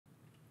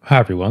Hi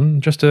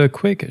everyone, just a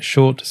quick,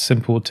 short,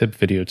 simple tip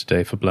video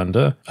today for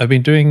Blender. I've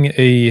been doing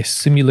a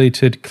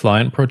simulated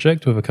client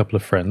project with a couple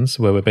of friends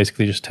where we're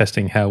basically just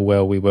testing how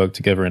well we work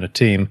together in a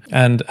team.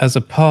 And as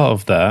a part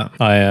of that,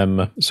 I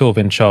am sort of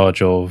in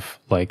charge of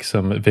like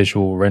some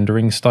visual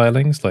rendering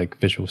stylings, like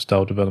visual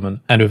style development.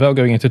 And without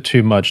going into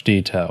too much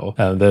detail,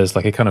 there's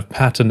like a kind of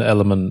pattern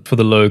element for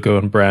the logo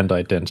and brand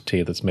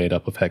identity that's made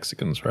up of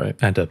hexagons, right?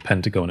 And a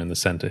pentagon in the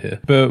center here.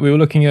 But we were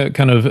looking at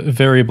kind of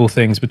variable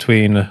things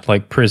between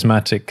like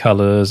prismatic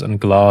colors and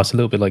glass, a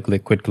little bit like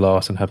liquid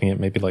glass, and having it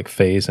maybe like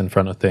phase in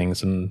front of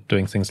things and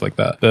doing things like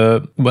that.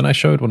 But when I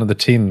showed one of the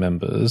team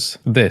members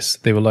this,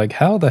 they were like,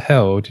 how the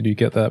hell did you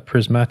get that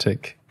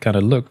prismatic kind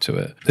of look to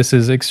it? This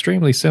is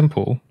extremely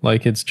simple.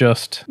 Like, it's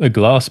just a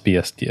glass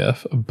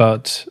BSDF,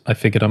 but I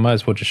figured I might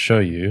as well just show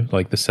you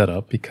like the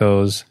setup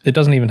because it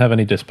doesn't even have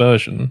any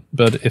dispersion.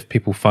 But if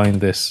people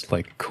find this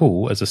like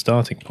cool as a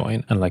starting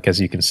point, and like as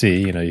you can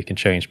see, you know, you can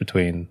change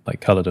between like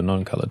colored and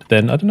non-colored,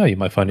 then I don't know, you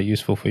might find it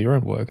useful for your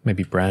own work,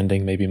 maybe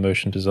branding, maybe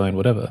motion design,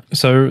 whatever.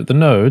 So the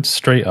nodes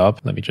straight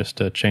up, let me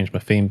just change my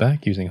theme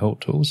back using Holt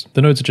tools.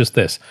 The nodes are just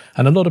this,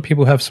 and a lot of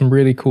people have some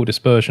really cool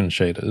dispersion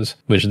shaders,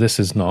 which this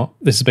is not.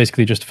 This is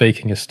basically just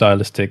faking a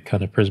stylistic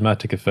kind of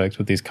prismatic effect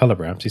with these color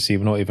ramps. You see,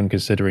 we're not even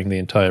considering the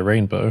entire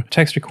rainbow.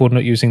 Texture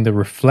coordinate using the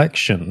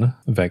reflection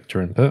vector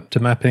input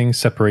to mapping,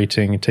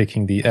 separating,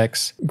 taking the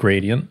X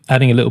gradient,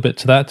 adding a little bit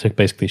to that to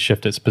basically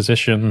shift its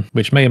position,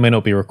 which may or may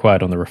not be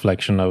required on the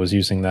reflection. I was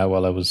using that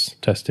while I was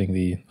testing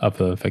the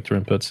other vector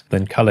inputs.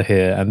 Then color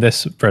here, and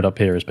this thread up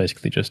here is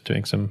basically just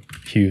doing some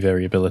hue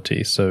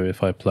variability. So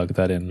if I plug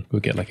that in,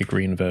 we'll get like a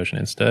green version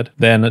instead.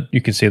 Then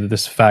you can see that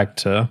this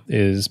factor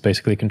is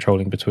basically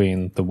controlling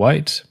between the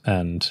white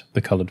and the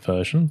colored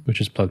version,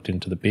 which is plugged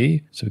into the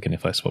B. So we can,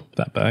 if I swap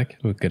that back,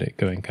 we'll get it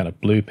going kind of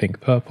blue,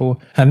 pink,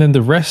 purple. And then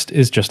the rest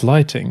is just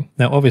lighting.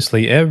 Now,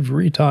 obviously,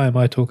 every time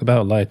I talk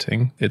about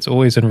lighting, it's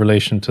always in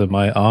relation to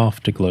my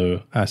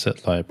Afterglow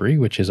asset library,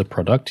 which is a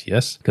product,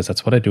 yes, because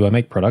that's what I do. I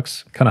make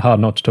products. Kind of hard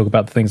not to talk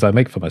about the things I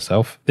make for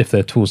myself, if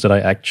they're tools that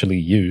I actually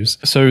use.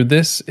 So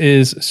this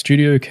is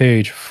Studio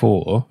Cage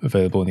 4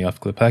 available in the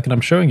Afterglow pack, and I'm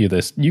showing you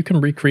this. You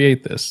can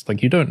recreate this.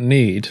 Like, you don't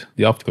need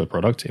the Afterglow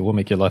product. It will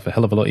make your life a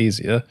hell of a lot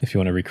easier if you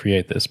want to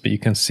recreate this, but you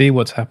can see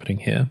what's happening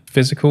here.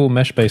 Physical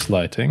mesh-based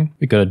lighting.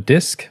 We've got a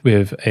disk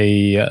with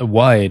a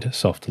wide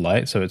soft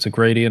light, so it's a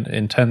gradient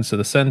intense at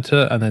the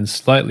center and then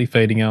slightly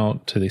fading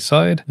out to the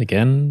side.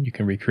 Again, you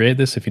can recreate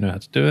this if you know how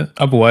to do it.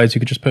 Otherwise, you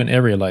could just put an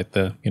area light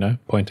there, you know,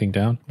 pointing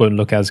down. Won't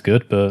look as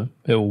good, but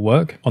it will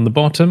work. On the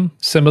bottom,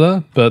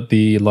 similar, but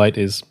the light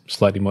is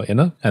slightly more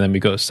inner. And then we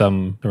got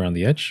some around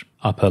the edge.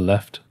 Upper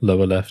left,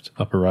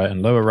 upper right,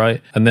 and lower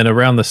right. And then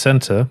around the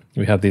center,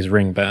 we have these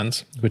ring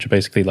bands, which are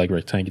basically like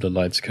rectangular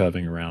lights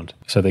curving around.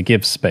 So they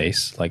give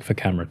space, like for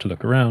camera to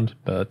look around,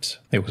 but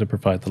they also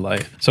provide the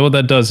light. So what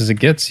that does is it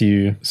gets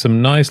you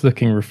some nice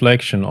looking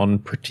reflection on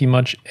pretty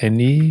much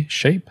any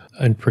shape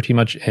and pretty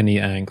much any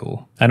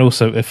angle. And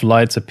also, if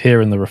lights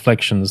appear in the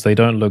reflections, they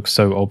don't look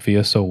so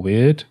obvious or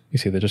weird. You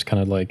see, they just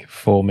kind of like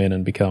form in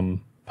and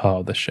become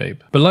part of the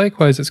shape. But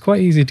likewise, it's quite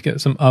easy to get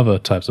some other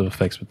types of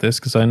effects with this,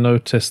 because I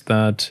noticed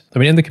that, I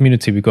mean, in the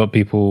community, we've got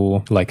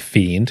people like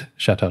Fiend,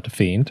 shout out to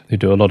Fiend, who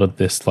do a lot of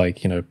this,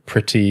 like, you know,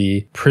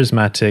 pretty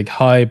prismatic,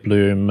 high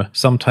bloom,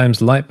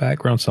 sometimes light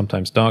background,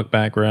 sometimes dark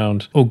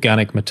background,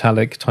 organic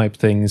metallic type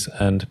things.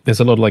 And there's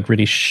a lot of like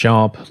really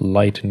sharp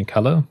light and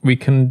color. We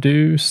can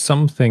do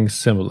something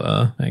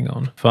similar. Hang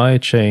on. If I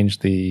change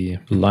the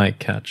light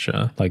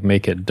catcher, like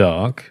make it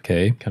dark,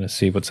 okay, kind of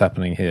see what's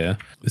happening here.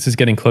 This is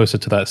getting closer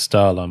to that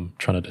style I'm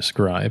trying to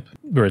describe,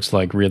 where it's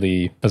like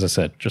really, as I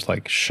said, just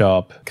like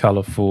sharp,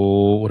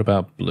 colorful. What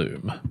about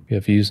bloom? We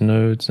have use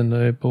nodes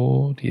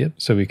enabled. Yep.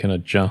 So we can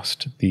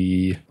adjust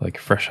the like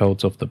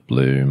thresholds of the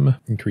bloom,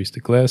 increase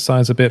the glare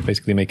size a bit,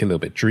 basically make it a little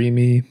bit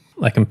dreamy.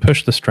 I can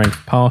push the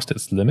strength past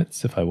its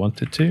limits if I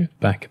wanted to.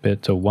 Back a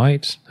bit to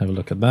white, have a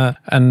look at that.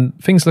 And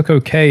things look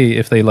okay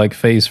if they like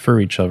phase through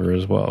each other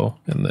as well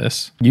in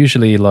this.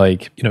 Usually,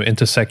 like, you know,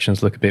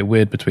 intersections look a bit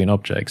weird between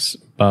objects,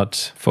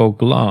 but for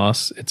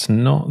glass, it's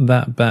not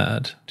that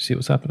bad. Do you see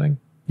what's happening?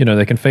 You know,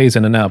 they can phase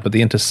in and out, but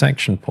the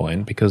intersection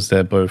point, because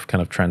they're both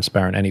kind of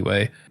transparent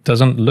anyway,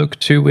 doesn't look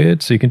too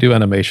weird. So you can do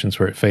animations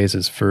where it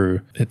phases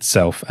through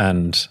itself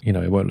and, you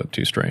know, it won't look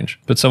too strange.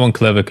 But someone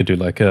clever could do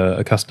like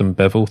a custom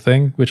bevel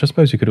thing, which I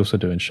suppose you could also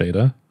do in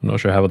shader. I'm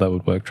not sure how that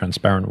would work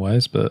transparent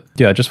wise, but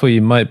yeah, just thought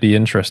you might be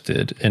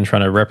interested in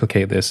trying to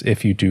replicate this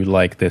if you do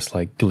like this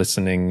like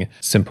glistening,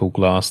 simple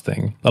glass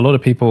thing. A lot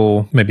of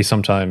people maybe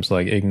sometimes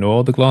like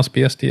ignore the glass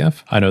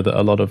BSDF. I know that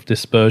a lot of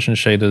dispersion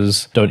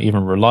shaders don't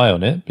even rely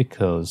on it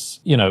because,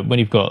 you know, when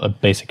you've got a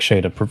basic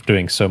shader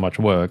doing so much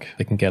work,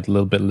 it can get a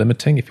little bit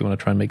limiting if you want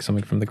to try and make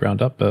something from the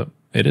ground up. But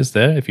it is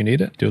there if you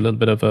need it. Do a little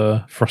bit of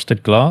a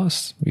frosted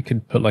glass. We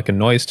could put like a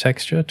noise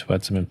texture to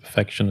add some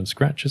imperfection and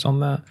scratches on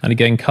that. And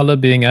again, color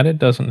being added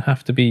doesn't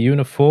have to be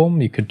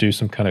uniform. You could do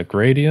some kind of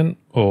gradient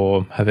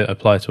or have it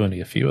apply to only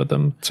a few of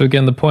them. So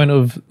again, the point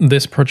of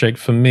this project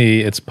for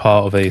me, it's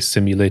part of a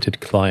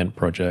simulated client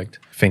project,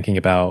 thinking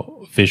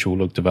about visual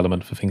look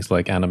development for things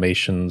like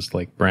animations,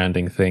 like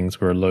branding things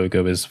where a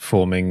logo is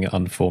forming,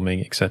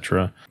 unforming,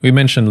 etc. We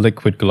mentioned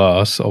liquid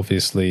glass.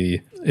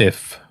 Obviously,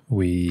 if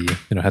we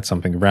had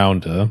something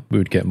rounder, we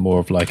would get more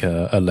of like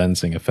a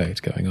lensing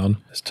effect going on.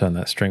 Let's turn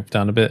that strength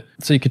down a bit.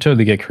 So you could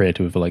totally get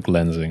creative with like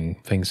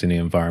lensing things in the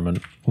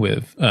environment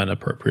with an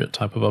appropriate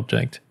type of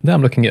object. Now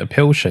I'm looking at a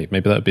pill shape.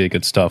 Maybe that would be a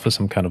good start for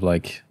some kind of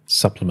like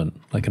supplement,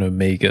 like an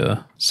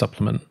omega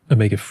supplement,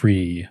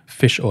 omega-3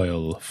 fish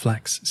oil,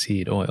 flax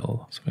seed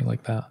oil, something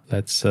like that.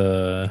 Let's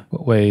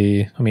what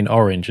way? I mean,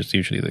 orange is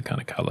usually the kind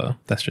of color.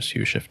 That's just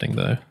hue shifting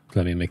though.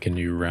 Let me make a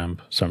new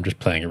ramp. So I'm just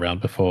playing around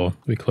before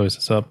we close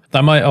this up.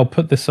 I'll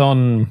put this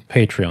on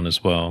Patreon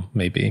as well,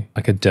 maybe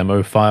like a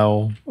demo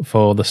file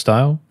for the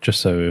style,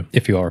 just so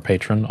if you are a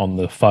patron on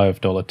the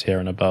 $5 tier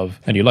and above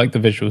and you like the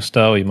visual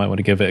style, you might want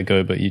to give it a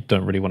go, but you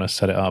don't really want to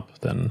set it up,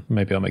 then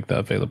maybe I'll make that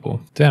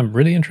available. Damn,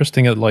 really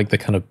interesting at like the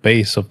kind of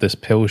base of this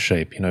pill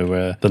shape,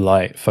 where the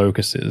light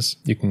focuses.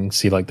 You can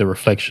see like the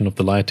reflection of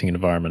the lighting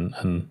environment,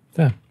 and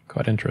yeah,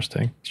 quite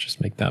interesting. Let's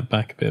just make that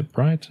back a bit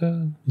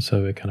brighter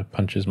so it kind of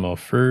punches more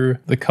through.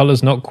 The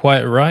color's not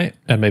quite right,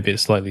 and maybe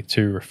it's slightly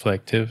too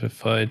reflective.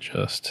 If I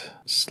just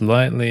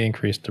slightly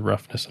increase the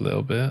roughness a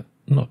little bit,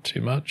 not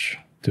too much,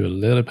 do a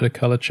little bit of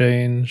color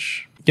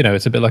change.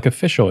 It's a bit like a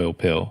fish oil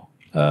pill.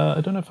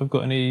 I don't know if I've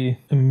got any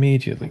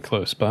immediately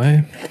close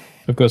by.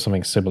 I've got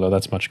something similar.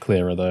 That's much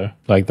clearer though.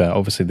 Like that.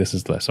 Obviously this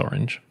is less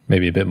orange.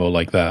 Maybe a bit more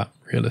like that,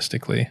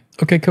 realistically.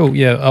 Okay, cool.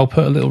 Yeah, I'll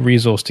put a little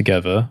resource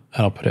together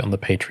and I'll put it on the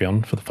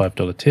Patreon for the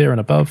 $5 tier and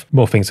above.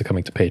 More things are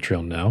coming to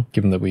Patreon now,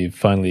 given that we've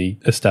finally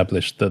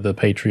established that the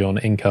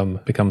Patreon income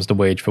becomes the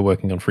wage for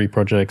working on free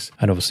projects.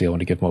 And obviously I want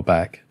to give more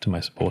back to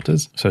my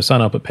supporters. So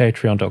sign up at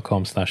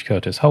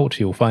patreon.com/CurtisHolt.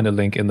 You'll find a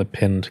link in the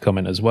pinned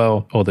comment as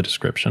well, or the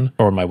description,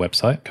 or on my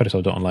website,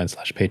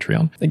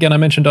 curtisholt.online/Patreon. Again, I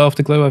mentioned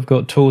Afterglow. I've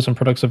got tools and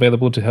products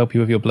available to help you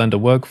with your Blender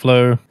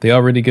workflow. They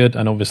are really good,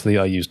 and obviously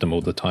I use them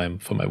all the time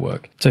for my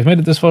work. So if you made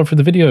it this far through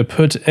the video,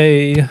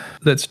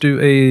 let's do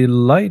a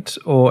light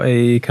or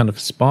a kind of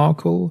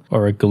sparkle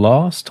or a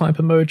glass type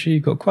emoji.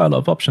 You've got quite a lot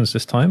of options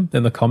this time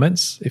in the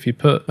comments. If you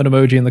put an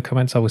emoji in the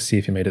comments, I will see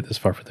if you made it this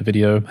far through the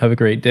video. Have a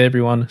great day,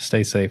 everyone.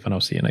 Stay safe, and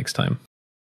I'll see you next time.